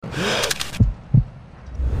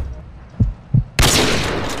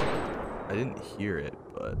hear it,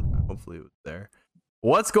 but hopefully it was there.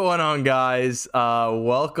 What's going on, guys?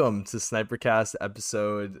 Welcome to Snipercast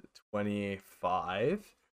episode 25.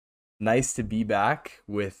 Nice to be back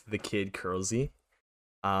with the kid Curlzy.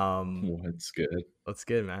 What's good? What's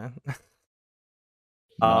good, man?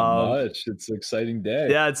 Not much. It's an exciting day.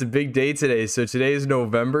 Yeah, it's a big day today. So today is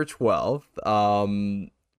November 12th.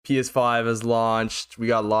 PS5 has launched. We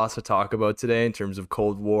got lots to talk about today in terms of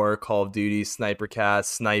Cold War, Call of Duty, Snipercast,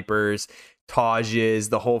 snipers, montages,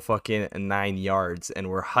 the whole fucking 9 yards. And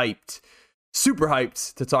we're hyped, super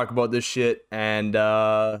hyped to talk about this shit. And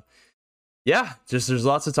yeah, just there's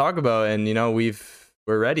lots to talk about. And you know, we're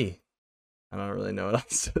ready. I don't really know what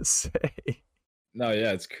else to say. No,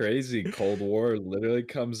 yeah, it's crazy. Cold War literally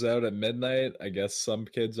comes out at midnight. I guess some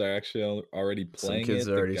kids are actually already playing kids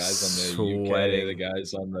it. are already The guys on the sweating. UK, the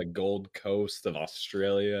guys on the Gold Coast of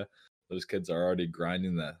Australia, those kids are already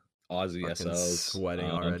grinding the Aussie Fucking SLs.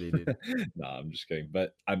 sweating already, dude. No, I'm just kidding.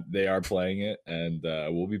 But they are playing it, and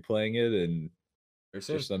we'll be playing it in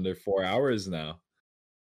just under 4 hours now.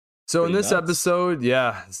 So in Pretty this nuts. episode,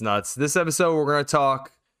 yeah, it's nuts. This episode, we're going to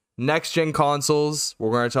talk next-gen consoles.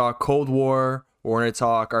 We're going to talk Cold War. We're going to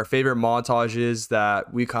talk our favorite montages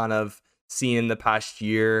that we kind of seen in the past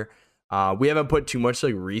year. We haven't put too much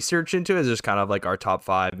like research into it. It's just kind of like our top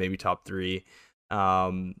 5, maybe top 3.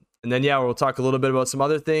 And then, yeah, we'll talk a little bit about some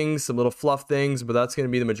other things, some little fluff things, but that's going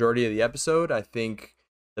to be the majority of the episode. I think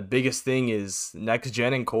the biggest thing is next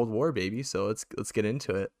gen and Cold War, baby. So let's get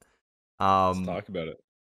into it. Let's talk about it.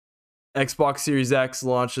 Xbox Series X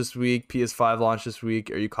launched this week. PS5 launched this week.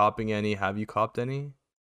 Are you copping any? Have you copped any?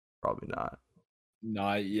 Probably not.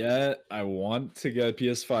 Not yet. I want to get a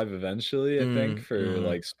PS5 eventually, I think, for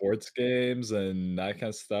like sports games and that kind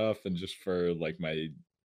of stuff, and just for like my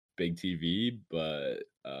big TV, but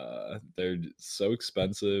they're so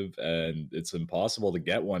expensive and it's impossible to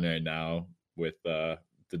get one right now with the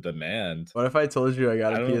demand. What if I told you I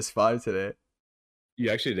got a PS5 today?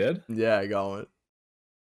 You actually did? Yeah, I got one.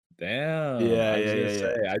 Damn. Yeah, I was gonna yeah.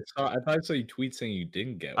 say, I thought I saw you tweet saying you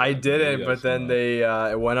didn't get one. I didn't, Maybe but then they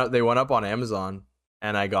went up on Amazon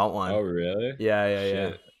and I got one. Oh, really? Yeah.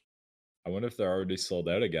 Shit. I wonder if they're already sold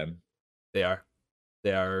out again. They are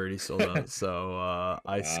already sold out. So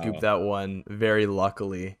I scooped that one very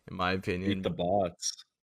luckily, in my opinion. Beat the bots.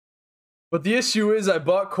 But the issue is I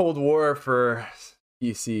bought Cold War for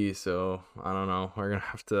PC, so I don't know. We're gonna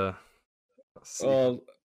have to see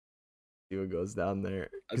what goes down there.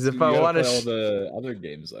 Because if I want to play all the other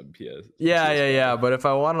games on PS. Yeah. But if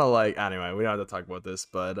I want to anyway, we don't have to talk about this.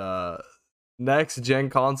 But next gen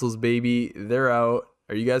consoles, baby, they're out.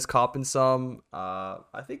 Are you guys copping some?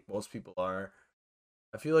 I think most people are.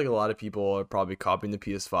 I feel like a lot of people are probably copying the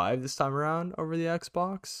PS5 this time around over the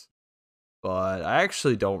Xbox. But I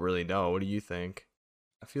actually don't really know. What do you think?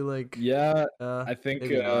 I feel like I think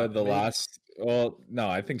I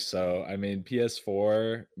think so. I mean,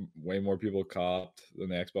 PS4, way more people copped than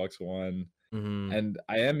the Xbox One. And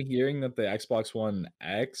I am hearing that the Xbox One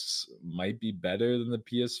X might be better than the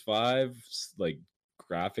PS5, like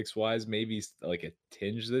graphics wise, maybe like a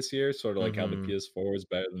tinge this year, sort of like how the PS4 was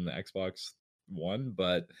better than the Xbox One.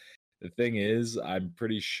 But the thing is, I'm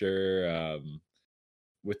pretty sure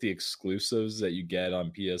with the exclusives that you get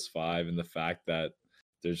on PS5 and the fact that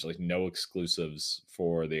there's like no exclusives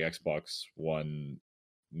for the Xbox One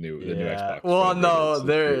the new Xbox. Well, no,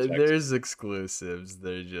 there's exclusives.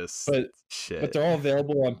 They're just shit. But they're all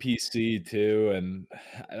available on PC too. And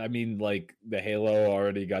I mean, like the Halo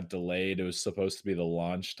already got delayed. It was supposed to be the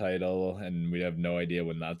launch title, and we have no idea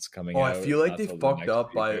when that's coming out. I feel like they fucked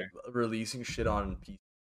up by releasing shit on PC.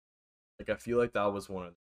 Like I feel like that was one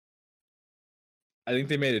of. I think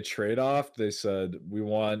they made a trade-off. They said, we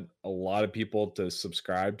want a lot of people to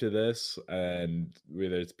subscribe to this, and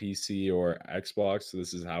whether it's PC or Xbox, so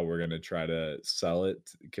this is how we're going to try to sell it,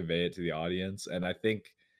 convey it to the audience. And I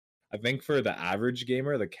think for the average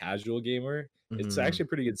gamer, the casual gamer, it's actually a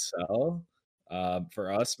pretty good sell.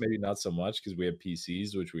 For us, maybe not so much because we have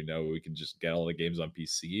PCs, which we know we can just get all the games on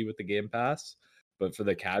PC with the Game Pass. But for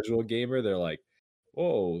the casual gamer, they're like,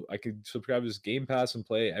 oh, I could subscribe to this Game Pass and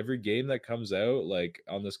play every game that comes out like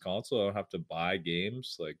on this console. I don't have to buy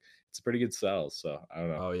games. Like it's a pretty good sell. So I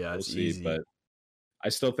don't know. Oh yeah, we'll see. Easy. But I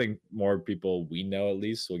still think more people we know at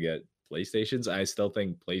least will get PlayStations. I still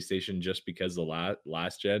think PlayStation, just because the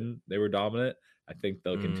last gen they were dominant, I think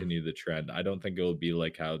they'll continue the trend. I don't think it will be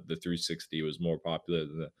like how the 360 was more popular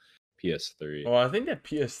than the PS3. Well, I think that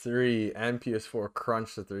PS3 and PS4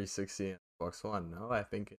 crunched the 360 and Xbox One. No, I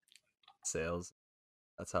think sales.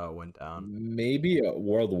 That's how it went down. Maybe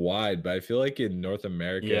worldwide, but I feel like in North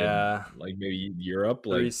America, like maybe Europe,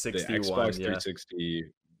 like the Xbox 360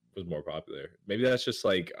 was more popular. Maybe that's just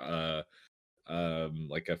like a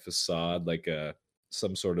facade, like a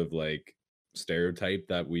some sort of like stereotype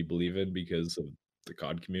that we believe in because of the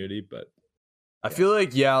COD community. But I yeah, feel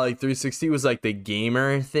like yeah, like 360 was like the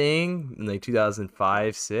gamer thing in like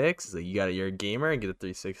 2005, 6. It's like you're a gamer and get a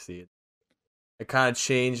 360. It kind of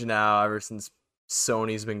changed now ever since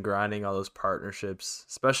Sony's been grinding all those partnerships,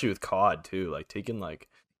 especially with COD too. Like taking like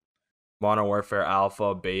Modern Warfare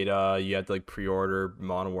Alpha, Beta, you had to like pre-order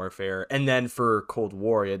Modern Warfare, and then for Cold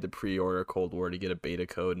War, you had to pre-order Cold War to get a beta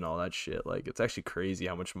code and all that shit. Like it's actually crazy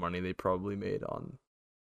how much money they probably made on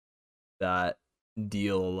that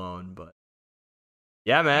deal alone. But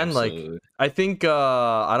yeah, man, like absolutely. I think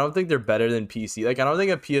I don't think they're better than PC. Like I don't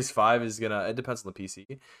think a PS5 is gonna, it depends on the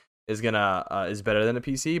PC, is gonna is better than a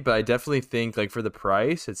PC, but I definitely think like for the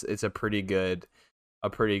price, it's a pretty good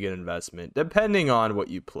investment depending on what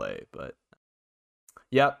you play. But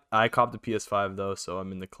yep, I copped the PS5 though, so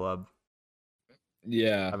I'm in the club.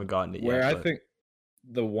 Yeah, I haven't gotten it where yet, I but think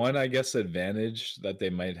the one, I guess, advantage that they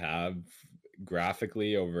might have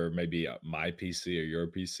graphically over maybe my PC or your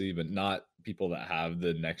PC, but not people that have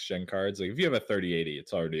the next gen cards. Like if you have a 3080,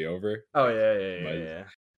 it's already over. oh Like, yeah, yeah, but yeah, yeah.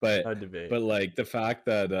 but No debate. but like the fact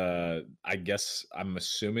that I guess I'm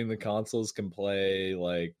assuming the consoles can play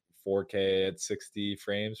like 4K at 60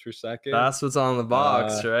 frames per second. That's what's on the Uh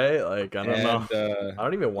box, right? Like I don't know. and I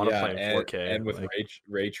don't even want to yeah, play in 4K. and with Like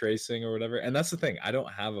ray tracing or whatever. And that's the thing. I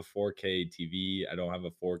don't have a 4K TV. I don't have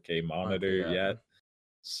a 4K monitor yeah, yet.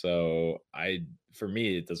 So for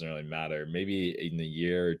me, it doesn't really matter. Maybe in a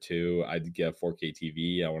year or two, I'd get a 4K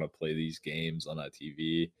TV. I want to play these games on that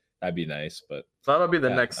TV. That'd be nice. But that'll be the yeah,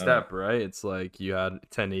 next I don't know. step, right? It's like you had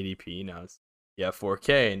 1080p, now it's yeah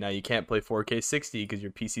 4K. Now you can't play 4K 60 because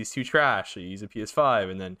your PC's too trash. So you use a PS5,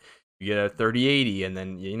 and then you get a 3080, and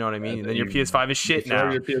then you know what I mean. And And then then your PS5 is you shit throw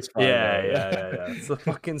now. your PS5 Yeah, out. yeah, yeah, yeah. It's a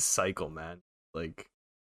fucking cycle, man. Like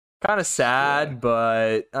kind of Yeah. sad,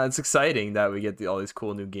 but it's exciting that we get all these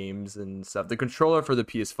cool new games and stuff. The controller for the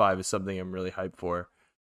PS5 is something I'm really hyped for.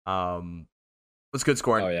 Um, What's good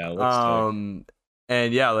scoring? Oh yeah, it looks sick.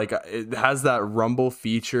 And yeah, like it has that rumble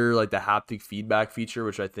feature, like the haptic feedback feature,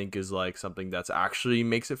 which I think is like something that's actually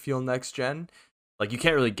makes it feel next gen. Like you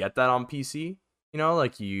can't really get that on PC, you know.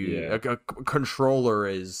 Like Yeah. a controller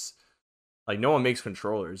is like no one makes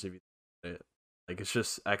controllers if you like it's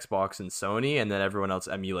just Xbox and Sony, and then everyone else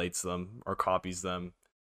emulates them or copies them.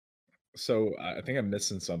 So I think I'm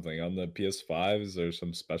missing something on the PS5. Is there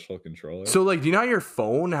some special controller? So like, do you know how your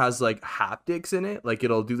phone has like haptics in it? Like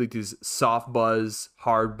it'll do like these soft buzz,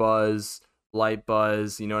 hard buzz, light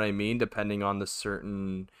buzz. You know what I mean?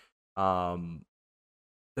 Um,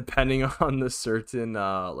 depending on the certain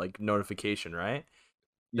like notification, right?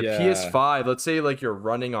 The Yeah, PS5, let's say like you're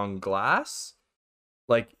running on glass,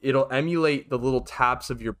 like it'll emulate the little taps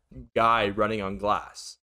of your guy running on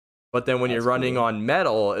glass. But then when you're that's running cool. on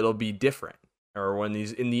metal, it'll be different. Or when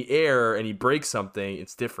he's in the air and he breaks something,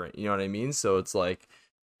 it's different. You know what I mean? So it's like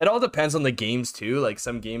it all depends on the games too. Like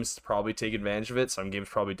some games probably take advantage of it, some games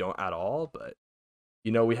probably don't at all. But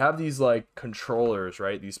you know, we have these like controllers,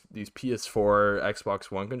 right? These PS4, Xbox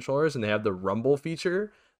One controllers, and they have the rumble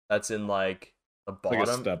feature that's in like the It's like a bottom.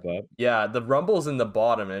 step up. Yeah, the rumble's in the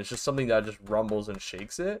bottom, and it's just something that just rumbles and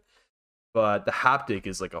shakes it. But the haptic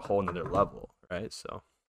is like a whole nother level, right? So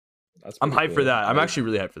That's I'm pretty hyped for cool. that. I'm actually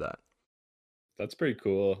really hyped for that. That's pretty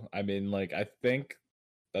cool. I mean, like, I think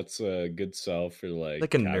that's a good sell for like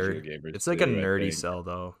Like a casual nerd. gamers It's like a too, I nerdy think. sell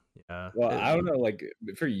though. Yeah. Well, I don't know, like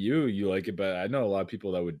for you, you like it, but I know a lot of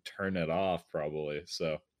people that would turn it off probably.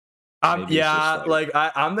 So maybe it's just Yeah, like, like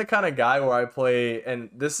I'm the kind of guy where I play, and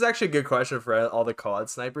this is actually a good question for all the COD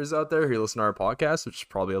snipers out there who listen to our podcast, which is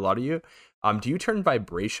probably a lot of you. Do you turn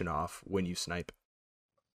vibration off when you snipe?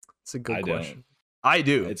 It's a good I don't. question. I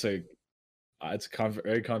do. It's a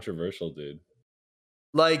very controversial, dude.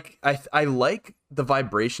 Like I like the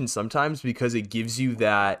vibration sometimes because it gives you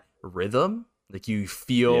that rhythm. Like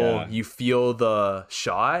Yeah, you feel the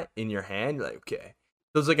shot in your hand. You're like, okay.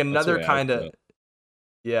 So it's like that's the another way I kind feel. of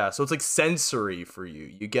yeah. So it's like sensory for you.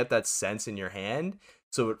 You get that sense in your hand.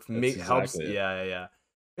 So it That's helps. exactly it. Yeah, yeah, yeah.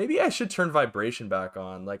 Maybe I should turn vibration back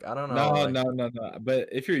on. Like I don't know. No, Like no, no, no. But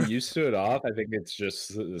if you're used to it off, I think it's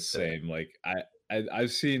just the yeah, same. Like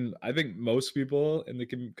I've seen. I think most people in the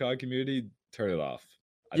COD community turn it off.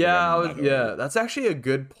 I think I'm yeah. in the minority. Yeah. That's actually a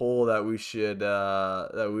good poll that we should We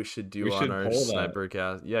do on should our poll that. sniper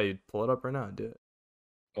cast. Yeah, you pull it up right now. Do it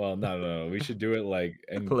Well, no, no, no. We should do it like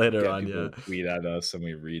and later get on. people Yeah. to tweet at us and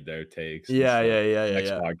we read their takes and Yeah, stuff. yeah, yeah, yeah, Next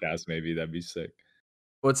yeah. podcast, maybe that'd be sick.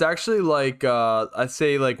 Well, it's actually like I'd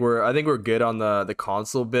say like I think we're good on the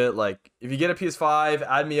console bit. Like if you get a PS5,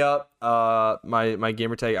 add me up. My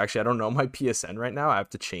gamer tag, actually I don't know my PSN right now. I have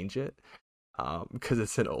to change it. Because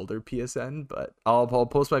it's an older PSN, but I'll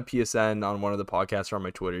post my PSN on one of the podcasts or on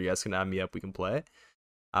my Twitter. You guys can add me up, we can play.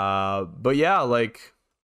 But yeah, like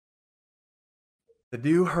the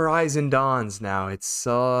new Horizon dawns now. It's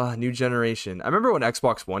new generation. I remember when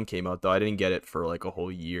Xbox One came out though. I didn't get it for like a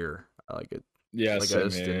whole year. Yeah, Like I same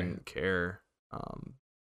just here. didn't care.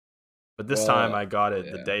 But this time Well, I got it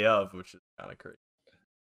the yeah, day of, which is kind of crazy.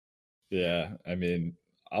 yeah. I mean,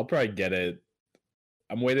 I'll probably get it.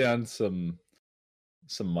 I'm waiting on some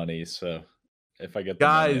money, so if I get the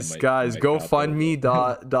money, I Guys, might cop it. GoFundMe.ca/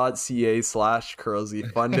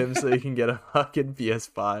 Curlzy. Fund him so you can get a fucking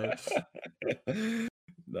PS5.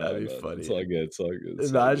 That'd No, be no, it's funny. all good. It's all good.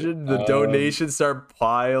 It's all good. Imagine the donations start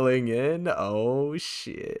piling in. Oh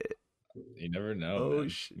shit. You never know, Oh man.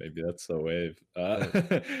 shit. Maybe that's the wave. Uh,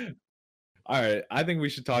 All right, I think we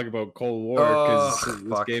should talk about Cold War Oh because this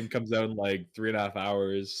fuck. game comes out in like 3.5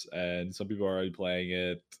 hours, and some people are already playing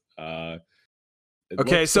it. It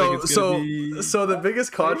Okay, looks like so it's gonna so be so the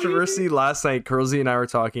biggest crazy. controversy last night, Curlzy and I were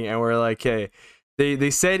talking, and we're like, hey,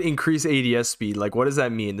 they said increase ADS speed. Like, what does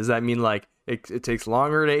that mean? Does that mean like it takes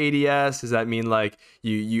longer to ADS? Does that mean like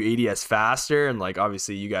you ADS faster? And like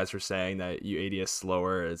obviously you guys were saying that you ADS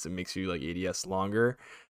slower as it makes you like ADS longer,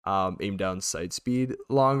 aim down sight speed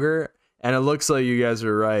longer. And it looks like you guys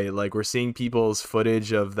are right. Like we're seeing people's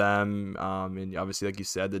footage of them, and obviously like you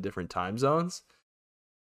said, the different time zones.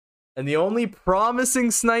 And the only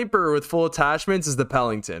promising sniper with full attachments is the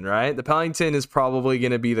Pellington, right? The Pellington is probably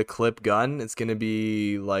going to be the clip gun. It's going to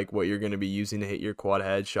be like what you're going to be using to hit your quad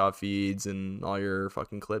headshot feeds and all your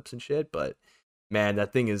fucking clips and shit. But man,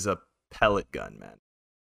 that thing is a pellet gun, man.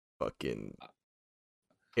 Fucking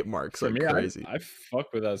hit marks For like me, I crazy. I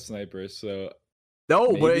fuck with that sniper, so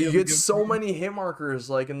No, but maybe you it'll be get good for so me. many hit markers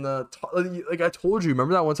like in the like I told you.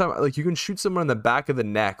 Remember that one time? Like you can shoot someone in the back of the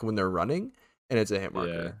neck when they're running, and it's a hit Yeah.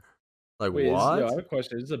 marker. Like Wait, I what? have a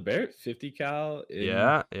question. Is the Barrett 50 cal in?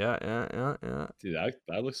 Yeah. Dude,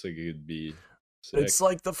 that looks like it could be It's sick.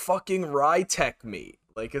 like the fucking Rytech mate.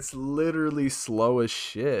 Like it's literally slow as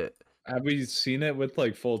shit. Have we seen it with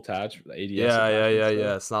like full ADS attachments though?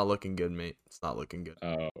 Yeah. It's not looking good, mate. It's not looking good.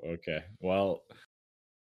 Oh, okay. Well,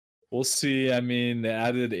 we'll see. I mean,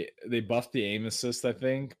 they buffed the aim assist, I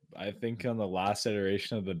think. I think on the last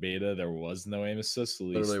iteration of the beta there was no aim assist, at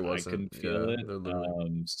least Literally I wasn't. couldn't feel Yeah, it. they're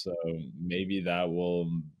literally. So maybe that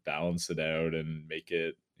will balance it out and make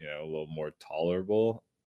it, a little more tolerable.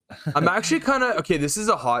 I'm actually kind of okay. This is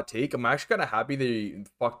a hot take. I'm actually kind of happy they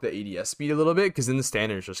fucked the ADS speed a little bit because then the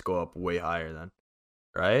standards just go up way higher. Then,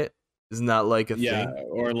 right? Isn't that like a Yeah, thing?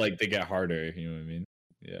 or like they get harder, you know what I mean?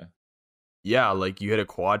 Yeah. Yeah, like you hit a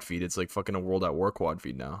quad feed, it's like fucking a World at War quad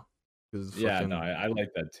feed now. Because Yeah, no, fucking I like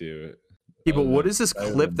that too. Hey, but what is this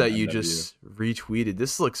Better clip than that you MW. just retweeted?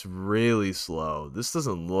 This looks really slow. This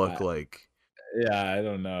doesn't look I, like yeah, I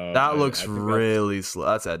don't know. that I looks think that's really slow.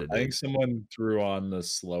 That's I think edited. someone threw on the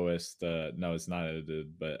slowest. No, it's not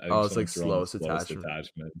edited, but I think Oh, it's someone like threw on the slowest slowest attachment.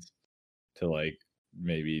 attachments to like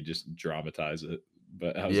maybe just dramatize it.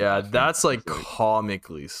 But I was Yeah, laughing. that's I was like like,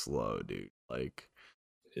 comically slow, dude. Like,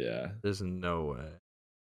 yeah. there's no way.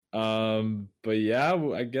 But yeah,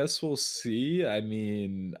 I guess we'll see. I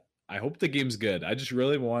mean, I hope the game's good. I just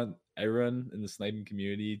really want everyone in the sniping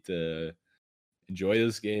community to enjoy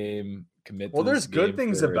this game, commit Well, to this there's good game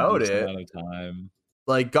things for a about decent it. amount of time.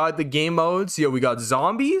 Like, got the game modes. We got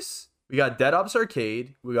zombies. We got Dead Ops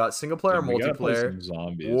Arcade. We got single player, Dude, we gotta play multiplayer, some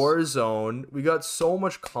zombies. Warzone. We got so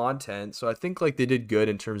much content. So I think like they did good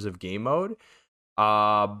in terms of game mode.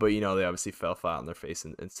 But they obviously fell flat on their face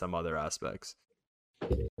in some other aspects.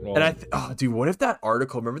 And Well, dude, what if that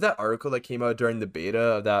article? Remember that article that came out during the beta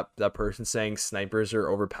of that person saying snipers are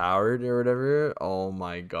overpowered or whatever? Oh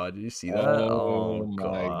my god, did you see that? oh Oh my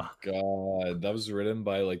god, god, that was written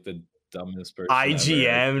by like the dumbest person ever.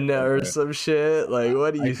 IGM or some shit. Like,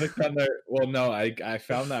 what do I you? clicked on their well, no, I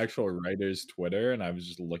found the actual writer's Twitter and I was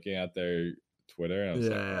just looking at their Twitter and I was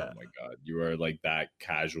like, oh Yeah. my god, you are like that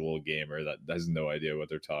casual gamer that has no idea what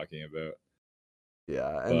they're talking about.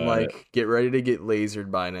 Yeah, and But like get ready to get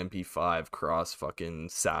lasered by an MP5 cross fucking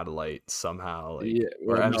satellite somehow, yeah, like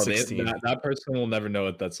or well, no, M16. that person will never know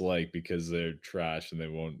what that's like because they're trash and they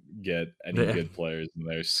won't get any good players in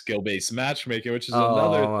their skill-based matchmaking, which is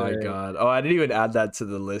another Oh my thing. god. Oh, I didn't even add that to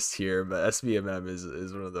the list here, but SBMM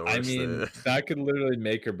is one of the I worst mean, things. that could literally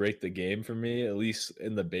make or break the game for me, at least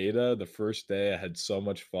in the beta. The first day, I had so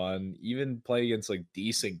much fun. Even playing against like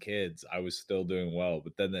decent kids, I was still doing well.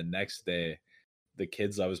 But then the next day, the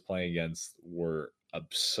kids I was playing against were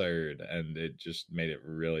absurd, and it just made it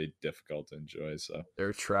really difficult to enjoy. So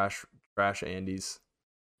They're trash Andes.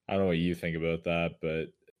 I don't know what you think about that,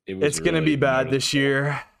 but it was It's gonna be really bad this noticeable.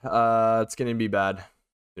 year. It's gonna be bad.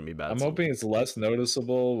 It's gonna be bad. I'm hoping it's less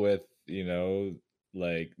noticeable with,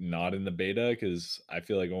 like, not in the beta, because I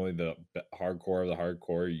feel like only the hardcore of the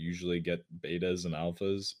hardcore usually get betas and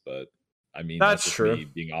alphas, but, I mean, that's That's just true. me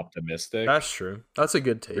being optimistic. That's true. That's a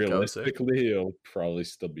good take, I would say. Realistically, it'll probably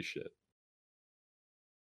still be shit.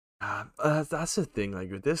 That's the thing.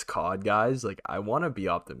 Like with this COD, guys, like I want to be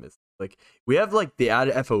optimistic. Like we have like the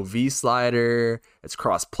added FOV slider. It's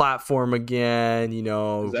cross-platform again. Is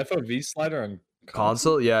FOV slider on console?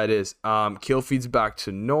 Console, yeah, it is. Kill feeds back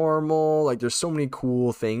to normal. Like there's so many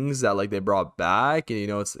cool things that like they brought back, and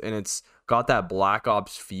it's got that Black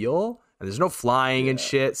Ops feel. And there's no flying and Yeah.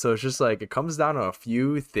 shit, so it's just like it comes down to a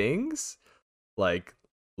few things, like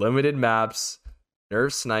limited maps,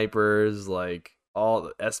 nerf snipers, like all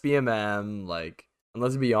the SBMM, like, and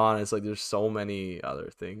let's be honest, like there's so many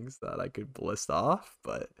other things that I could list off,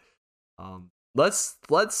 but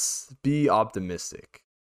let's be optimistic.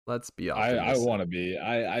 Let's be I optimistic. wanna be.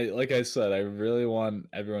 I like I said, I really want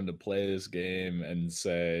everyone to play this game and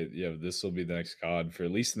say, "Yeah, this will be the next COD for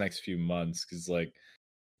at least the next few months," because like,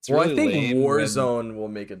 it's Well, I really think lame when Warzone will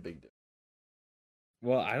make a big difference.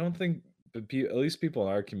 well, I don't think at least people in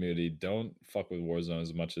our community don't fuck with Warzone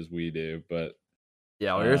as much as we do, but,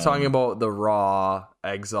 Yeah, well, you're talking um about the raw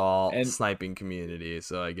exalt and sniping community,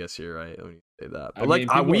 so I guess you're right when you say that. I But like, mean,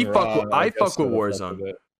 people in Raw, I I guess, fuck with still fuck with Warzone.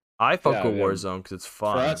 it. I fuck Yeah, with yeah, Warzone because it's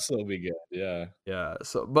for fun. us, it'll be good, yeah. Yeah.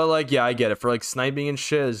 So, but like, yeah, I get it. For like sniping and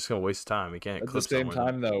shit, it's just gonna waste time. We can't At the clip same someone.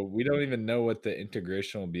 time, though, we don't even know what the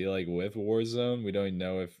integration will be like with Warzone. We don't even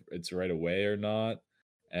know if it's right away or not.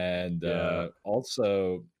 And Yeah,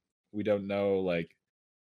 also, we don't know, like,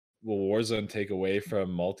 will Warzone take away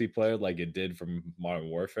from multiplayer like it did from Modern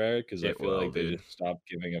Warfare? Because I it feel will, like they dude. just stopped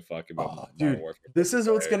giving a fuck about Oh, Modern dude, Warfare this is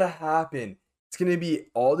what's multiplayer. gonna happen. It's gonna be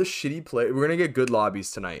all the shitty play. We're gonna get good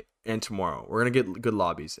lobbies tonight and tomorrow. We're gonna get good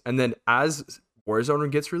lobbies, and then as Warzone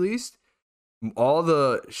gets released, all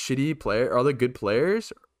the shitty player, all the good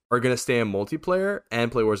players are gonna stay in multiplayer and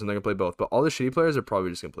play Warzone. They're gonna play both, but all the shitty players are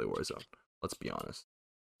probably just gonna play Warzone. Let's be honest.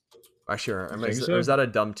 Actually, You think or so? is that a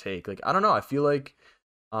dumb take? Like, I don't know. I feel like,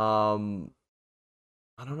 um,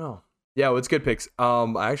 I don't know. Yeah, what's good picks? I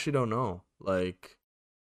actually don't know. Like,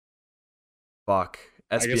 fuck,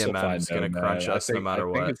 I guess we'll SBMM find is out, gonna crunch man. I us no think I matter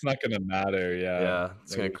think what. it's not gonna matter. Yeah, Yeah,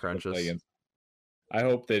 it's maybe gonna we should go crunch play us. against. I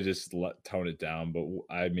hope they just tone it down, but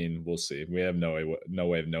I mean, we'll see. We have no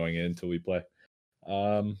way of knowing it until we play.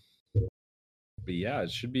 Um, but yeah, it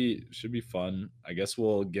should be fun. I guess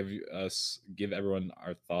we'll give everyone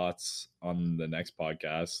our thoughts on the next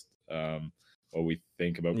podcast. What we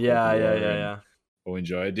think about Cold Yeah, yeah, War yeah, and yeah. what we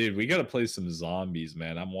enjoy. Dude, we gotta play some zombies,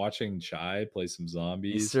 man. I'm watching Chai play some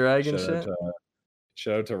zombies. Easter egg and shit.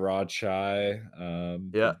 Shout out to Rod Chai,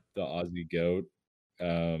 Yeah. the Aussie goat.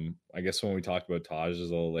 I guess when we talk about Taj a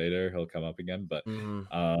little later, he'll come up again. But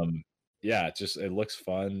Mm-hmm. um, yeah, it looks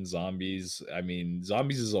fun. Zombies. I mean,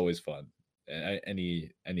 zombies is always fun.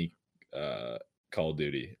 Any uh Call of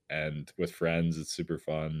Duty, and with friends, it's super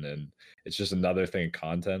fun, and it's just another thing of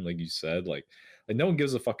content, like you said. Like no one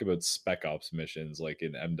gives a fuck about Spec Ops missions, like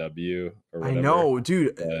in MW or I whatever. know,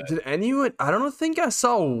 dude. But Did anyone? I don't think I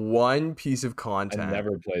saw one piece of I content.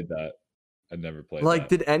 never played that. I never played Like,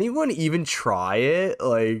 that. did anyone even try it?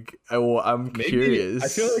 Like, I'm Maybe I feel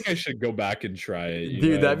curious. like I should go back and try it, you know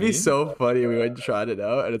Dude, what I that'd be mean? so funny. We went and tried it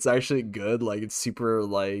out, and it's actually good. Like, it's super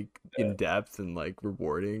like in depth and like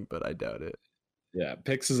rewarding, but I doubt it. Yeah,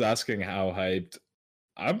 Pix is asking how hyped.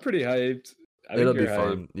 I'm pretty hyped. I think It'll be you're hyped.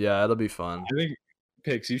 fun. Yeah, it'll be fun. I think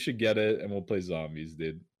Pix, you should get it, and we'll play zombies,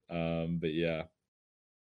 dude. But yeah,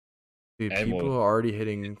 Dude, and people we'll are already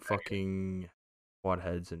hitting fucking quad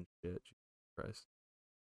heads and shit. Jesus Christ.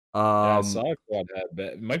 yeah, I saw a quad head, but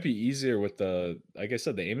it might be easier with like I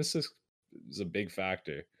said, the aim assist is a big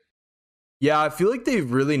factor. Yeah, I feel like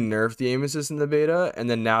they've really nerfed the aim assist in the beta, and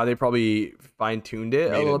then now they probably fine tuned it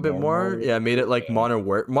a Made little it bit more. normal. Yeah, made it like Yeah. Modern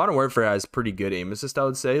Warfare has pretty good aim assist. I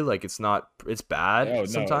would say like it's bad Oh no,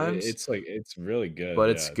 sometimes, it's like it's really good. but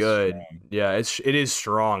Yeah, it's it's good. strong. Yeah, it is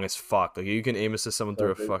strong as fuck. Like you can aim assist someone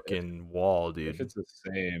So through a fucking wall, if dude. it's the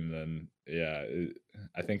same, then yeah,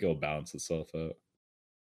 I think it'll balance itself out.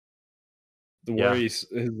 The Yeah, worry is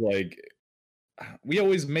like we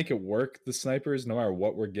always make it work. The snipers, no matter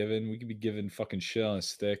what we're given, we could be given fucking shit on a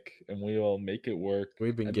stick, and we will make it work.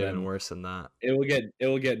 we've been And getting then worse than that. it will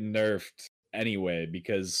get nerfed anyway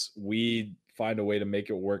because we find a way to make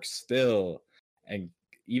it work still, and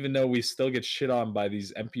even though we still get shit on by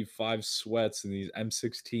these MP5 sweats and these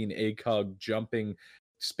M16 ACOG jumping,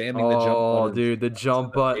 spamming the jump Oh, button dude, the to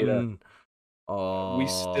jump the beta, button. we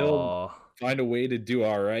still Oh, find a way to do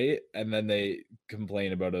all right, and then they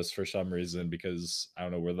complain about us for some reason because I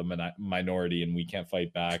don't know, we're the minority and we can't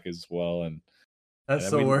fight back as well, and that's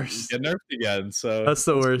then the we worst. get nerfed again. So That's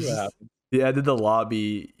the we'll see what worst. happens. The end of the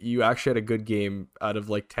lobby, you actually had a good game out of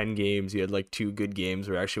like 10 games. You had like 2 good games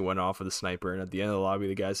where you actually went off with a sniper. And at the end of the lobby,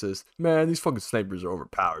 the guy says, "Man, these fucking snipers are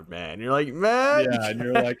overpowered, man." And you're like, "Man, you Yeah, and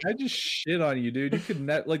you're can't." like, I just shit on you, dude. You could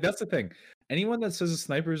like that's the thing. Anyone that says a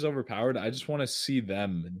sniper is overpowered, I just want to see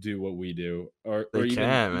them do what we do, or They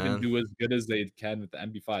can't, even man. do as good as they can with the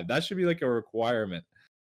MP5. That should be like a requirement.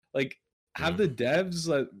 Like, have Mm. the devs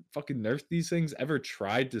that fucking nerf these things ever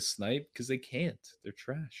tried to snipe? Because they can't. They're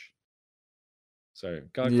trash. Sorry,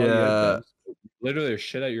 gotta call you out, Yeah, devs. Literally, are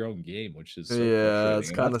shit at your own game, which is so yeah, frustrating. it's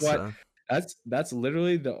And kind that's of why sad. that's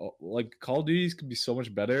literally the like Call of Duties could be so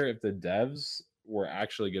much better if the devs were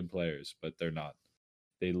actually good players, but they're not.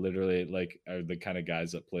 They literally like are the kind of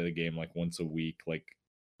guys that play the game like once a week, like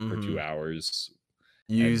for Hmm. 2 hours,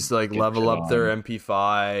 and Use like get level shit up their on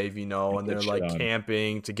MP5, and and get they're shit like on.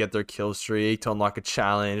 camping to get their kill streak, to unlock a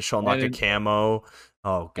challenge, to unlock a And camo.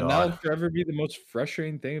 Oh And that'll god. forever be the most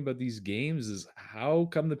frustrating thing about these games is how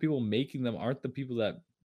come the people making them aren't the people that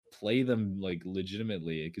play them like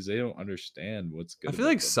legitimately because they don't understand what's I good feel about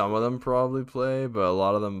like them. some of them probably play, but a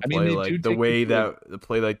lot of them I mean, play they do like the take you way through like that they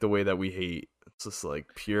play like the way that we hate. It's just like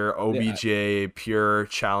pure yeah, OBJ, pure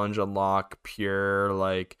challenge unlock, pure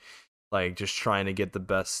like just trying to get the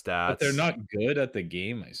best but they're stats. not good at the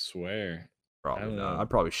game, I swear. I Probably don't not. know. I'd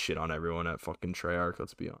probably shit on everyone at fucking Treyarch,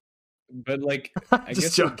 let's be honest. But like I Just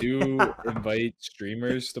guess they joking. do invite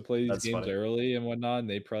streamers to play these That's games funny. early and whatnot, and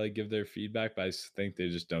they probably give their feedback, but think they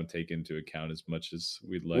just don't take into account as much as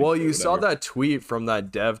we'd like Well, or you saw whatever. that tweet from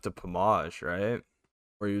that dev to Pomage, right?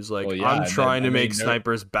 Where he was like, Well, yeah, "I'm trying to and make then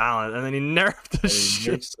snipers balanced," and then he nerfed the I mean, shit.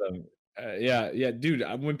 there's some yeah, yeah, dude,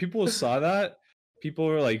 when people saw that, people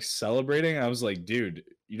were, like, celebrating, I was like, "Dude,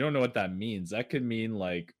 you don't know what that means. That could mean,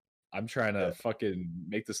 like, I'm trying to fucking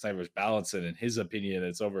make the snipers balance it, in his opinion,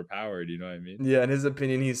 it's overpowered," you know what I mean? Yeah, in his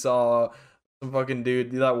opinion, he saw some fucking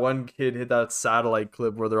dude. That one kid hit that satellite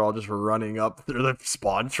clip where they're all just running up through the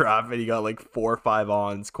spawn trap, and he got like 4 or 5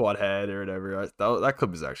 ons quad head or whatever. That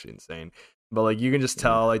clip is actually insane. But like you can just Yeah.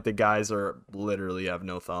 tell, like the guys are literally have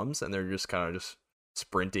no thumbs, and they're just kind of just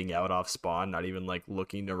sprinting out off spawn, not even like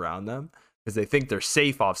looking around them because they think they're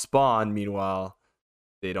safe off spawn. Meanwhile,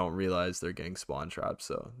 they don't realize they're getting spawn trapped.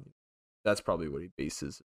 So that's probably what he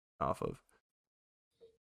bases it off of.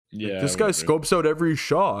 Like, Yeah, I this would guy agree. scopes out every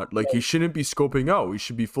shot. Like, he Well, shouldn't be scoping out. He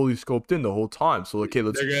should be fully scoped in the whole time. So, okay,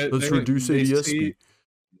 let's they're let's gonna reduce ADS speed.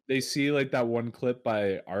 they see, like, that one clip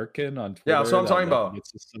by Arkin on Yeah, that's what Twitter I'm that, talking like, about.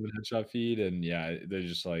 gets the 7 headshot feed, and, yeah, they're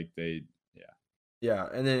just like, yeah. Yeah,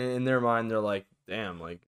 and then in their mind, they're like, "Damn,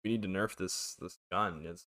 like we need to nerf this gun.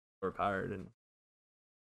 It's overpowered." And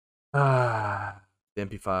the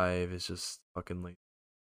MP5 is just fucking like.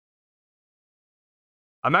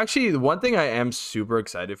 I'm actually the one thing I am super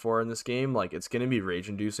excited for in this game. Like, it's gonna be rage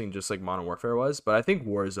inducing, just like Modern Warfare was. But I think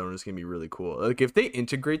Warzone is gonna be really cool. Like, if they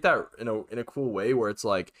integrate that in a cool way, where it's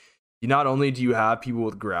like, you not only do you have people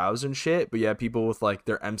with growls and shit, but you have people with like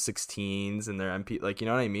their M16s and their MP. Like, you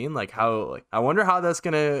know what I mean? Like, how? Like, I wonder how that's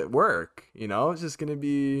gonna work. It's just gonna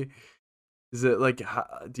be. Is it like?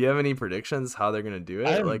 Do you have any predictions how they're gonna do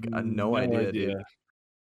I it? have Like, I have no no idea, idea. dude.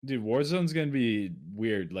 Dude, Warzone's gonna be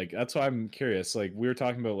weird. Like that's why I'm curious. Like we were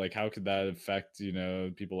talking about, like how could that affect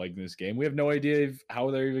people liking this game? We have no idea how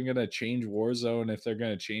they're even gonna change Warzone, if they're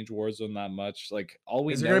gonna change Warzone that much. Like all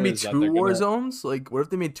we Is there gonna know be is that two they're war gonna. zones? Like, what if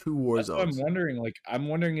they made two war That's what I'm zones? wondering. Like I'm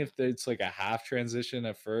wondering if it's like a half transition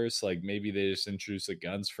at first. Like maybe they just introduce the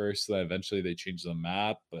guns first, then eventually they change the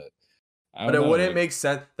map. But I But don't it know. wouldn't Like make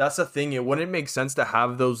sense. That's the thing. It wouldn't make sense to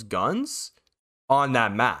have those guns on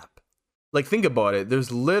that map. Like, think about it.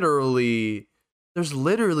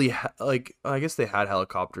 Like, I guess they had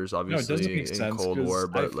helicopters, no, it doesn't make obviously, in sense Cold War,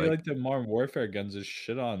 because I but feel like, like the Modern Warfare guns is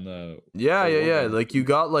shit on the yeah, Cold yeah, War yeah. guns. Like, you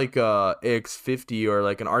got like AX50 or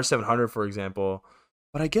like an R700, for example.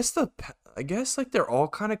 But I guess like they're all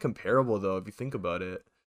kind of comparable though, if you think about it.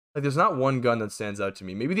 Like, there's not one gun that stands out to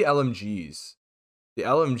me. Maybe the LMGs. The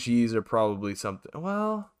LMGs are probably something.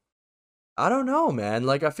 Well, I don't know, man.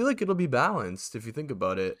 Like, I feel like it'll be balanced if you think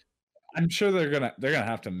about it. I'm sure they're gonna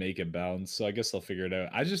have to make it balance, so I guess they'll figure it out.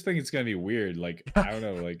 I just think it's gonna be weird. Like I don't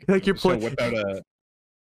know, like Like, just gonna whip out a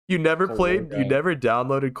Cold War you gun. never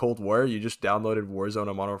downloaded Cold War. You just downloaded Warzone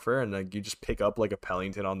on Modern Warfare, and like you just pick up like a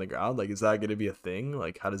Pellington on the ground. Like, is that gonna be a thing?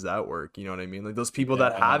 Like, how does that work? You know what I mean? Like, those people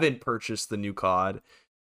that Yeah, haven't purchased the new COD,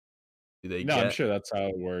 do they No, I'm get? sure that's how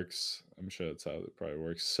it works. I'm sure that's how it probably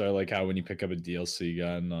works. So like how when you pick up a DLC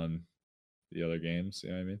gun on the other games, you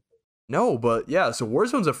know what I mean? No, but yeah. So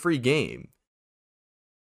Warzone's a free game.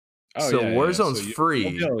 Oh So yeah. So Warzone's you'll be free.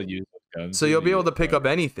 able to use those guns. So You'll you'll be use able to pick probably.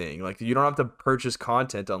 up anything. Like you don't have to purchase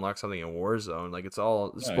content to unlock something in Warzone. Like it's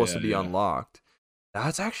Oh supposed yeah, to be yeah. unlocked.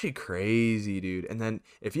 That's actually crazy, dude. And then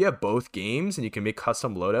if you have both games and you can make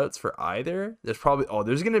custom loadouts for either,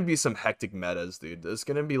 there's gonna be some hectic metas, dude. There's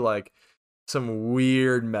gonna be like some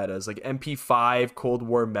weird metas, like MP5 Cold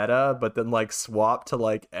War meta, but then like swap to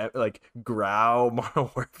like Grau Modern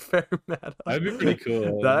Warfare That'd be pretty meta. cool.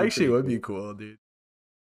 That That'd be actually pretty would be cool. cool, dude.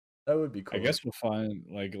 That would be I cool. guess we'll find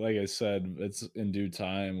like I said, it's in due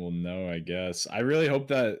time we'll know, I guess. I really hope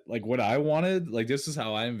that like what I wanted, like this is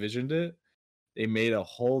how I envisioned it. They made a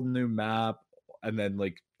whole new map and then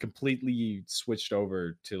like completely switched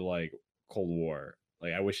over to like Cold War.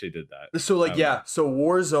 Like I wish they did that. So I like don't know. yeah, so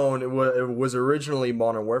Warzone it was originally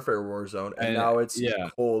Modern Warfare Warzone, and And now it's yeah,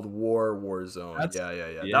 Cold War Warzone. that's Yeah.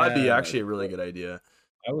 That'd be yeah. actually a really good idea.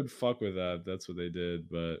 I would fuck with that. If that's what they did,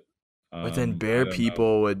 but But then I bear don't know.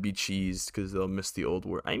 people would be cheesed because they'll miss the old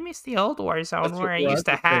war. I miss the old Warzone where I Well, used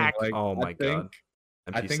that's to the thing. hack. Like Oh I my think god,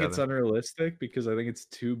 I think it's MP7. unrealistic because I think it's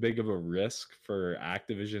too big of a risk for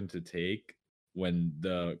Activision to take when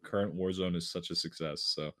the current Warzone is such a success.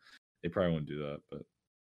 So they probably won't do that, but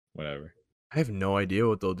whatever. I have no idea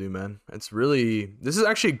what they'll do, man. This is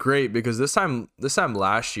actually great because this time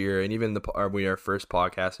last year and even our first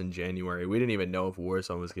podcast in January, we didn't even know if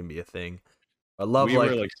Warzone was gonna be a thing. I love We were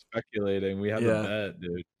like like speculating. We had the yeah, bet,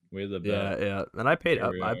 dude. We had the bet. yeah, and I paid Here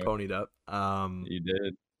up. we I are. ponied up. You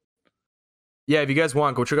did. Yeah, if you guys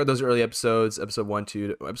want, go check out those early episodes, episode 1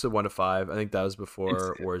 to 5. I think that was It's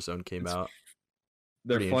before Warzone came it's out.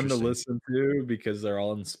 they're Pretty fun to interesting. listen to because they're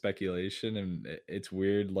all in speculation and it's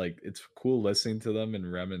weird. Like it's cool listening to them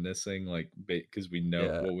and reminiscing, like because we know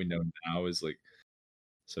Yeah. what we know now is like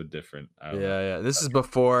so different. I don't know. Yeah. This is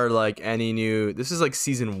before like any new. This is like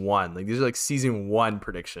season 1. Like these are like season 1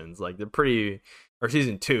 predictions. Like they're pretty, or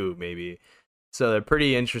season 2 maybe. So they're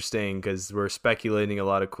pretty interesting because we're speculating a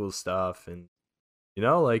lot of cool stuff, and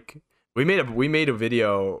like we made a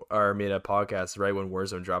video or made a podcast right when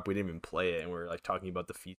Warzone dropped. We didn't even play it, and we're like talking about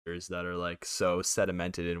the features that are like so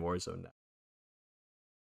sedimented in Warzone now.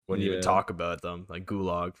 Wouldn't even Yeah. talk about them, like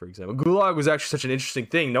Gulag, for example. Gulag was actually such an interesting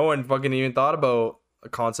thing. No one fucking even thought about a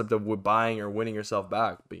concept of buying or winning yourself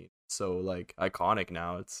back being so like iconic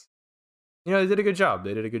now. It's they did a good job.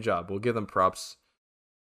 They did a good job. We'll give them props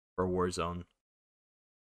for Warzone.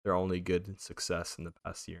 Their only good success in the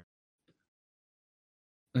past year.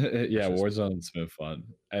 Yeah, Which is Warzone's been fun,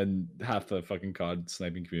 and half the fucking COD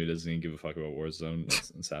sniping community doesn't even give a fuck about Warzone,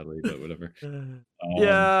 sadly, but whatever.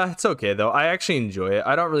 yeah, it's okay though. I actually enjoy it.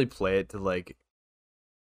 I don't really play it to like.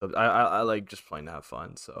 I like just playing to have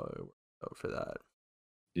fun, so it worked out for that.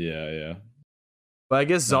 Yeah. But I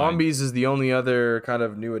guess No, Zombies is the only other kind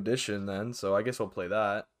of new addition then, so I guess we'll play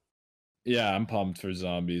that. yeah, I'm pumped for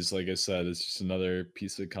Zombies. Like I said, it's just another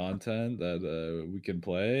piece of content that we can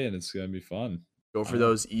play, and it's gonna be fun. Go I for don't know.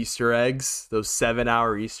 those Easter eggs, those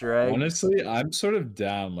 7-hour Easter eggs. Honestly, I'm sort of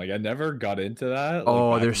down. Like I never got into that. Like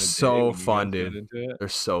Oh, back they're in the day so when you fun, guys got dude. into it, They're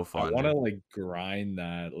so I fun, want to dude. like grind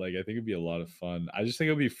that. Like I think it'd be a lot of fun. I just think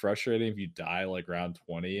it'll be frustrating if you die like round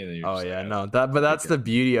 20 and then you're Oh just like, yeah, I no, but that's the again.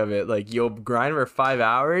 beauty of it. Like you'll grind for 5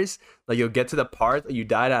 hours, like you'll get to the part that you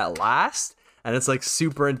died at last, and it's like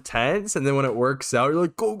super intense. And then when it works out, you're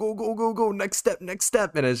like, go, next step,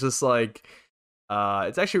 and it's just like,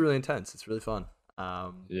 it's actually really intense. It's really fun.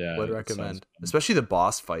 Yeah, Would it sounds recommend, fun. especially the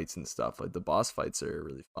boss fights and stuff. Like the boss fights are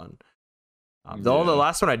really fun. The Yeah.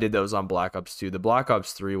 last one I did that was on Black Ops 2. The Black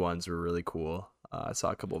Ops 3 ones were really cool. I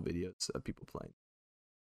saw a couple of videos of people playing.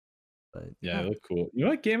 But Yeah, it looked cool. You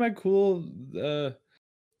know what game had cool?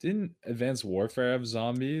 Didn't Advanced Warfare have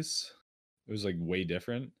zombies? It was like way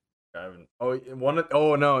different. I haven't.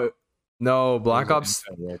 Oh no, It Black was like Ops.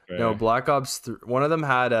 Infinite No, Warfare. Black Ops. One of them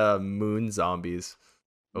had moon zombies.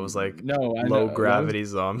 It was like No, I low know gravity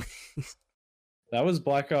zombies. that was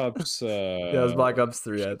Black Ops. Yeah, it was Black Ops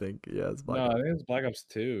 3. I think. Yeah, it's No, Black I Ops. think it was Black Ops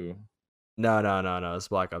 2. No. It's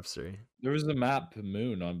Black Ops 3. There was the map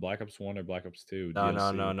Moon on Black Ops 1 or Black Ops 2 No.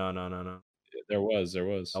 DLC. There was.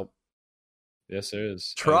 Nope. Yes, there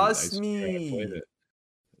is. I Trust swear I played me. it.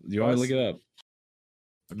 Do you want me to look it up?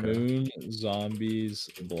 Okay. Moon Zombies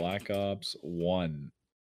Black Ops 1.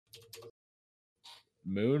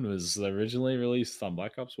 Moon was originally released on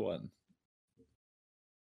Black Ops 1.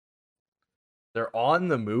 They're on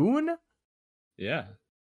the moon? Yeah.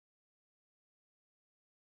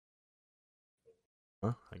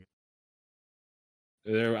 Huh?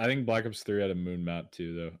 I think Black Ops 3 had a moon map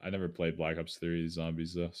too, though. I never played Black Ops 3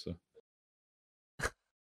 Zombies though, so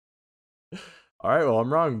All right, well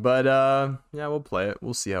I'm wrong, but yeah, we'll play it.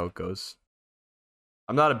 We'll see how it goes.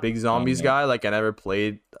 I'm not a big zombies um, guy. Like I never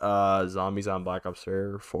played zombies on Black Ops 3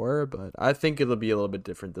 or 4, but I think it'll be a little bit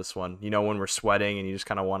different this one. You know, when we're sweating and you just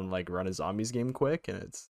kind of want to like run a zombies game quick, and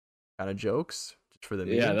it's kind of jokes just for the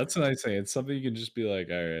yeah, meme. that's a nice thing. It's something you can just be like,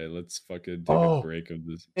 all right, let's fucking take a Oh, break of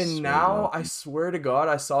this and sweaty now I zombies. swear to God,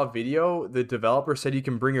 I saw a video. The developer said you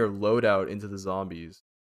can bring your loadout into the zombies.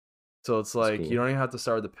 So it's That's like you cool. don't even have to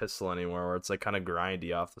start with the pistol anymore, where it's like kind of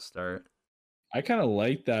grindy off the start. I kind of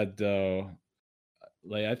like that though.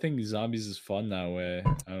 Like, I think zombies is fun that way.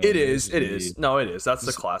 I don't know. It Maybe it's is. just It me. is. No, it is. That's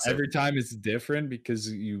the Just classic. every time it's different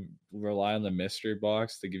because you rely on the mystery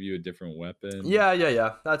box to give you a different weapon. Yeah, yeah,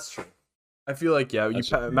 yeah. That's true. I feel like yeah. That's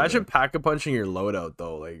just me Imagine though. pack a punching your loadout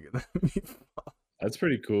though. Like That's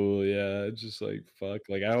pretty cool. Yeah, it's just like fuck.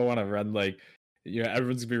 Like, I don't want to run like,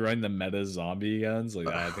 everyone's gonna be running the meta zombie guns.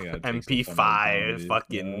 Like, I think that takes the fun out of MP5, zombies.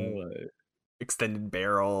 fucking Like, extended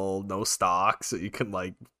barrel, no stock, so you can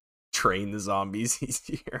like train the zombies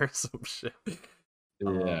easier or some shit.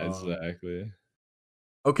 yeah, Um, exactly.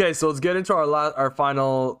 okay, so let's get into our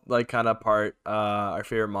final like kind of part. Our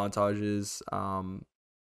favorite montages.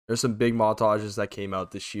 There's some big montages that came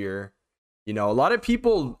out this year. You know, a lot of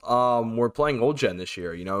people were playing old gen this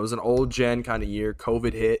year. You know, it was an old gen kind of year.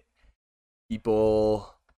 COVID hit.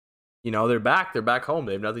 People, you know, they're back. They're back home.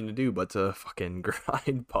 They have nothing to do but to fucking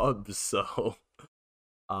grind pubs. So,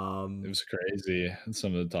 It um, was crazy.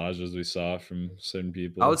 Some of the Tajas we saw from certain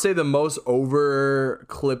I would people. say the most over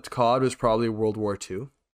clipped COD was probably World War II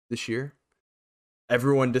this year.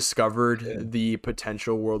 Everyone Yeah, discovered the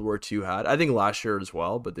potential World War II had. I think last year as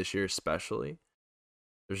well, but this year especially.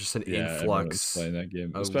 There's just an yeah, everyone was influx playing that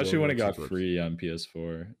game, of especially World when War it II got clips. free on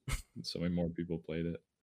PS4. So many more people played it,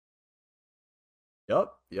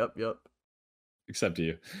 Yep, yep, yep. except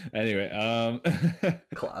you. Anyway,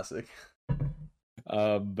 Classic.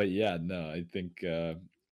 but yeah, no, I think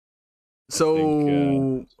So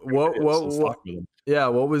it's a great video. So let's talk what about them. yeah,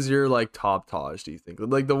 what was your like top Taj, do you think?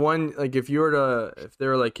 Like the one like if they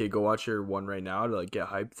were like, hey, go watch your one right now to like get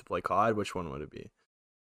hyped to play COD, which one would it be?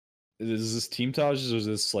 Is this team Tajas or is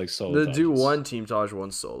this like solo The do Tajas? one team Taj,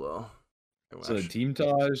 one solo. So the team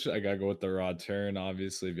Taj, I gotta go with the raw turn.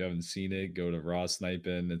 Obviously, if you haven't seen it, go to Raw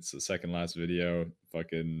Sniping. It's the second last video.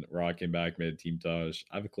 Fucking Raw came back, made a team Taj.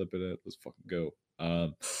 I have a clip of it. Let's fucking go.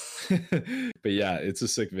 But yeah, it's a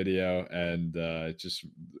sick video and just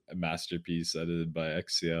a masterpiece edited by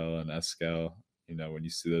XCL and SCL. You know, when you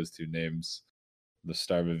see those two names, the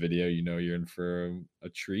start of a video, you know you're in for a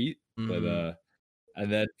treat. But Mm-hmm.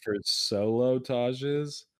 and then for solo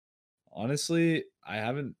Tajes, honestly, I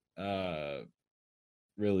haven't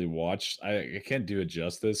really watched. I can't do it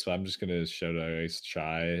justice, but I'm just gonna shout out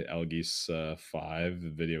Chai Elgis 5. The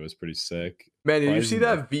video was pretty sick. Man, did Probably you see isn't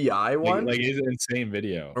that VI one? like it's an insane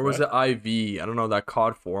video. Or was What? it IV? I don't know, that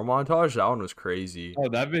COD 4 montage. That one was crazy. Oh,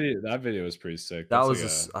 that video was pretty sick. That That's like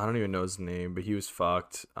was a I don't even know his name, but he was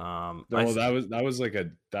fucked. well,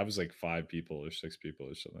 that was like 5 people or 6 people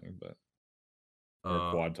or something, but or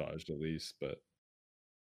uh quadtage at least, but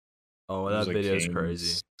oh, it was that like video is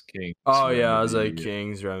crazy. King's Oh yeah, I was like Remedy,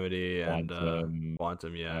 King's Remedy and Quantum,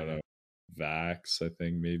 Quantum, I yeah. don't know, Vax, I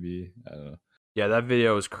think maybe. I don't know. Yeah, that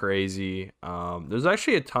video was crazy. There's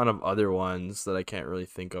actually a ton of other ones that I can't really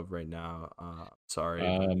think of right now. Sorry,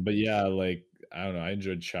 but But yeah, like I don't know, I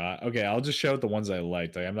enjoyed Chai. Okay, I'll just shout out the ones I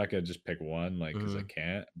liked. Like, I'm not gonna just pick one, like, because I mhm,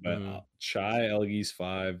 can't. But mhm. Chai Elgis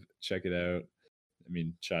 5, check it out. I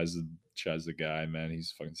mean, Chai's the guy, man.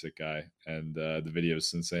 He's a fucking sick guy, and the video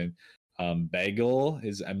is insane. Bagel,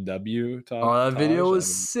 his MW Oh, that video Taj. was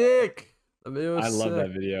sick. That video was I love that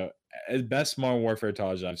sick. video. Best Modern Warfare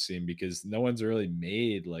Taj I've seen because no one's really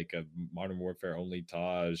made like a Modern Warfare only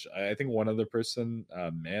Taj. I think one other person, I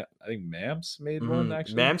think Mamps made one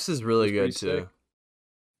actually. Mamps is It really was pretty good sick. too.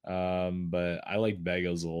 But I like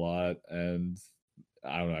Bagels a lot, and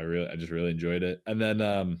I don't know. I just really enjoyed it. And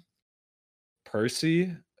then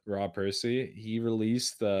Percy, Raw Percy, he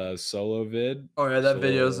released the solo vid. Oh yeah, that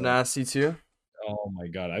video is So nasty too. oh my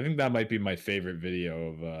god, I think that might be my favorite video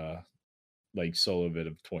of like solo vid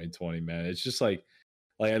of 2020. Man, it's just like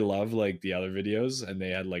I love like the other videos and they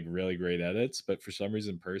had like really great edits, but for some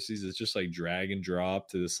reason Percy's it's just like drag and drop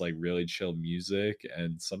to this like really chill music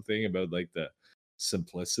and something about like the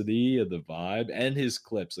simplicity of the vibe and his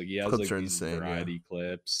clips. Like he has Clips like are these insane, yeah. variety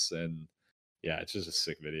clips and yeah, it's just a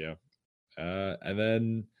sick video. And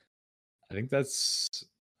then I think that's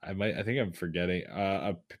I think I'm forgetting.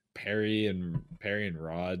 Perry and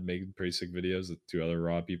Rod making pretty sick videos with 2 other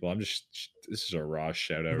Raw people. This is a Raw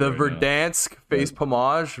shout out The right now. Verdansk But face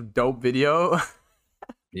pomage, dope video.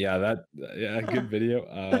 yeah, good video.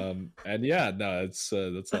 And yeah, no, that's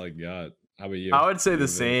all I got. How about you? I would say You the have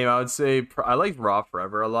any- same. I would say I like Raw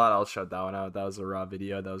Forever a lot. I'll shout that one out. That was a Raw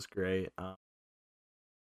video. That was great.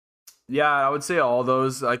 Yeah, I would say all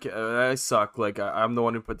those. I suck. Like I'm the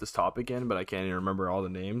one who put this topic in, but I can't even remember all the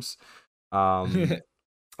names.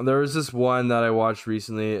 There was this one that I watched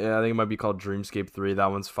recently. I think it might be called Dreamscape 3. That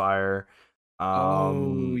one's fire.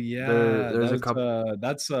 Oh yeah, There's a couple.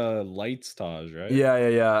 that's Lights Taj, right?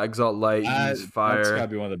 Yeah. Exalt Light. He's That's gotta fire.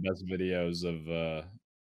 be one of the best videos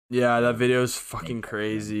Yeah, that of video is Minecraft, fucking man.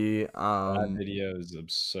 crazy. That video is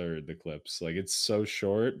absurd. The clips, like it's so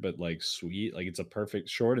short, but like sweet. Like it's a perfect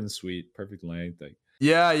short and sweet, perfect length. Like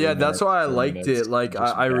Yeah. 3 That's minutes, why I 4 liked it. minutes, Like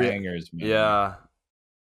just I bangers, man. yeah.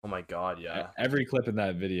 Oh my god, yeah. Every clip in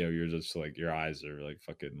that video, you're just like your eyes are like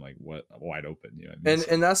fucking like what wide open. You know what I mean? And So,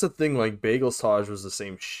 and that's the thing. Like Bagel Sage was the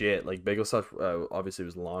same shit. Like Bagel Sage obviously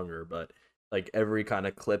was longer, but like every kind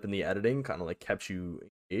of clip in the editing kind of like kept you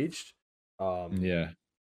engaged. Um, yeah,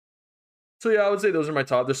 so yeah, I would say those are my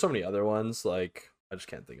top. There's so many other ones. Like I just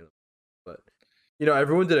can't think of them. But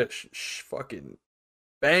everyone did a fucking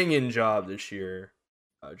banging job this year,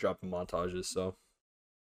 dropping montages. So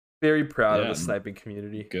very proud of yeah. the sniping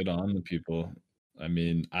community. Good on the people. I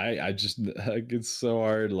mean, I just like it's so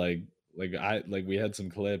hard. Like we had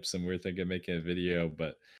some clips and we are thinking of making a video,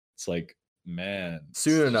 but it's like, man,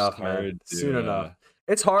 Soon it's just enough, man. hard Soon to enough.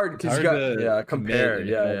 It's hard it's because you hard got to commit compare. and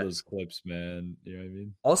hit all Yeah. those clips, man. You know what I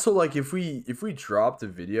mean? Also, like if we dropped a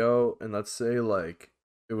video and let's say like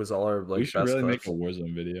it was all our We like should best really make a clips.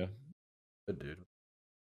 Warzone video. Good dude.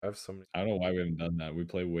 I have so many. I don't know why we haven't done that. We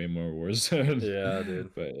play way more Warzone. Yeah, dude.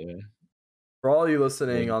 But yeah. For all you Well,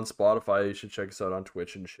 listening on Spotify, you should check us out on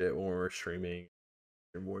Twitch and shit when we're streaming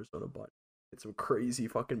Warzone a bunch. It's some crazy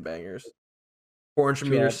fucking bangers.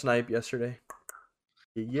 400-meter drop snipe yesterday.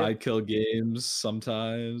 Yeah. high kill games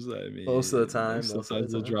sometimes. I Most of the mean, like time. Most of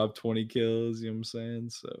sometimes the we'll time. drop 20 kills, you know what I'm saying?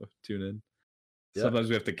 So tune in. Yeah. Sometimes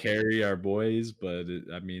we have to carry our boys, but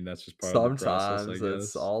I mean that's just part of the process, I Sometimes it's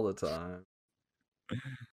guess. all the time.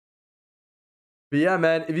 But yeah,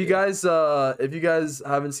 man, if you guys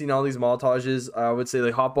haven't seen all these montages, I would say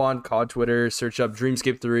like hop on COD Twitter, search up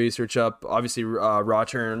Dreamscape 3, search up obviously Raw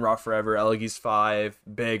Turn, Raw Forever, Elegis 5,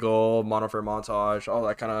 Bagel, Mono for Montage, all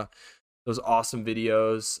that kind of those awesome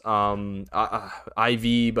videos.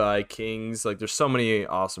 IV by Kings, like there's so many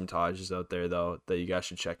awesome tages out there though that you guys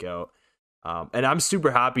should check out. And I'm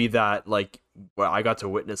super happy that like I got to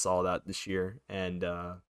witness all that this year and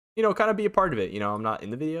kind of be a part of it. I'm not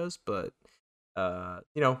in the videos, but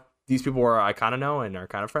these people are I kind of know and are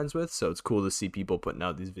kind of friends with, so it's cool to see people putting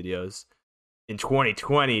out these videos in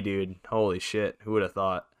 2020, dude. Holy shit, who would have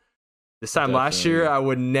thought? This time last year, I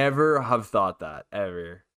would never have thought that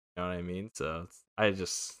ever. You know what I mean? So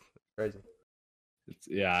crazy.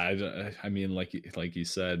 I mean, like you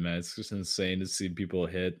said, man, it's just insane to see people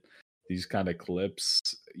hit these kind of clips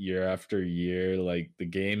year after year. Like the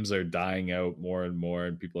games are dying out more and more,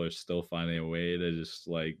 and people are still finding a way to just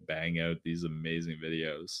like bang out these amazing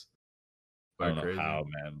videos. I don't know how,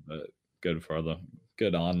 man, but good for them.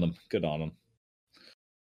 Good on them. Good on them.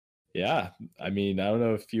 Yeah, I mean, I don't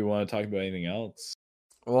know if you want to talk about anything else.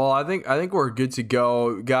 Well, I think we're good to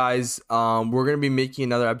go, guys. We're gonna be making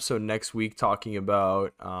another episode next week talking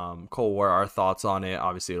about Cold War, our thoughts on it.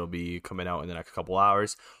 Obviously, it'll be coming out in the next couple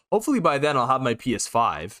hours. Hopefully, by then I'll have my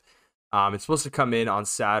PS5. It's supposed to come in on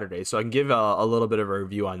Saturday, so I can give a little bit of a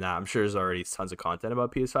review on that. I'm sure there's already tons of content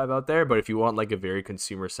about PS5 out there, but if you want like a very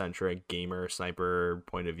consumer centric gamer sniper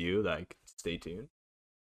point of view, like stay tuned.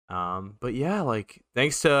 But yeah, like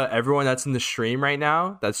thanks to everyone that's in the stream right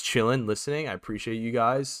now, that's chilling, listening. I appreciate you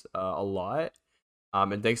guys a lot.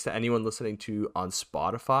 And thanks to anyone listening to on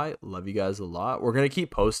Spotify. Love you guys a lot. We're gonna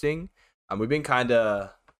keep posting. We've been kind of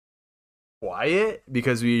quiet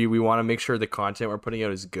because we want to make sure the content we're putting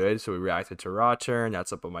out is good. So we reacted to Raw Turn,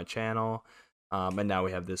 that's up on my channel. And now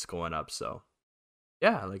we have this going up. So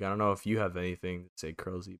yeah, like I don't know if you have anything to say,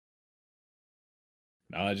 Curlzy.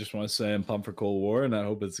 No, I just want to say I'm pumped for Cold War, and I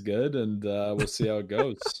hope it's good, and we'll see how it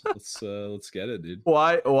goes. Let's get it, dude.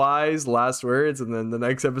 Wise last words, and then the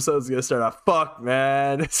next episode is gonna start off. Fuck,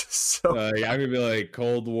 man, it's so. I'm gonna be like,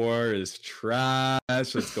 Cold War is trash.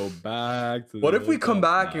 Let's go back. What if we come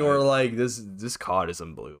back and we're like, this COD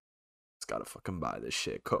isn't blue? It's gotta fucking buy this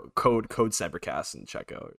shit. Code Snipercast and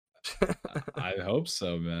check out. I hope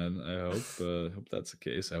so, man. I hope that's the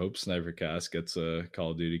case. I hope Snipercast gets a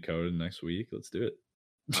Call of Duty code next week. Let's do it.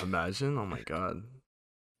 Imagine, oh my god,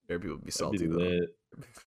 there people would be salty though.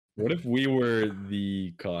 What if we were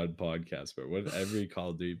the COD podcast? But what if every Call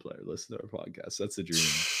of Duty player listened to our podcast? That's a dream.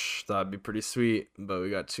 That'd be pretty sweet, but we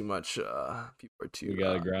got too much. We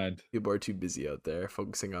gotta grind. People are too busy out there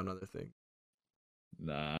focusing on other things.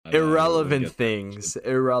 Irrelevant things.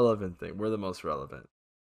 Irrelevant thing. We're the most relevant.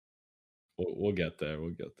 We'll get there. We'll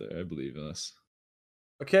get there. I believe in us.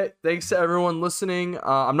 Okay, thanks to everyone listening.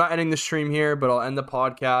 I'm not ending the stream here, but I'll end the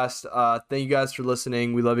podcast. Thank you guys for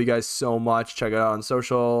listening. We love you guys so much. Check it out on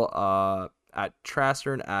social at Trast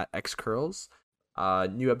and at Curlz.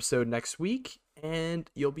 New episode next week, and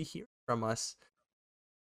you'll be hearing from us.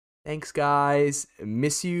 Thanks, guys.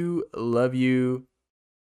 Miss you. Love you.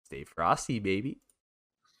 Stay frosty, baby.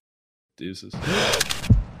 Deuces.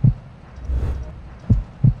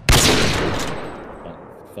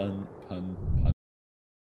 Fun.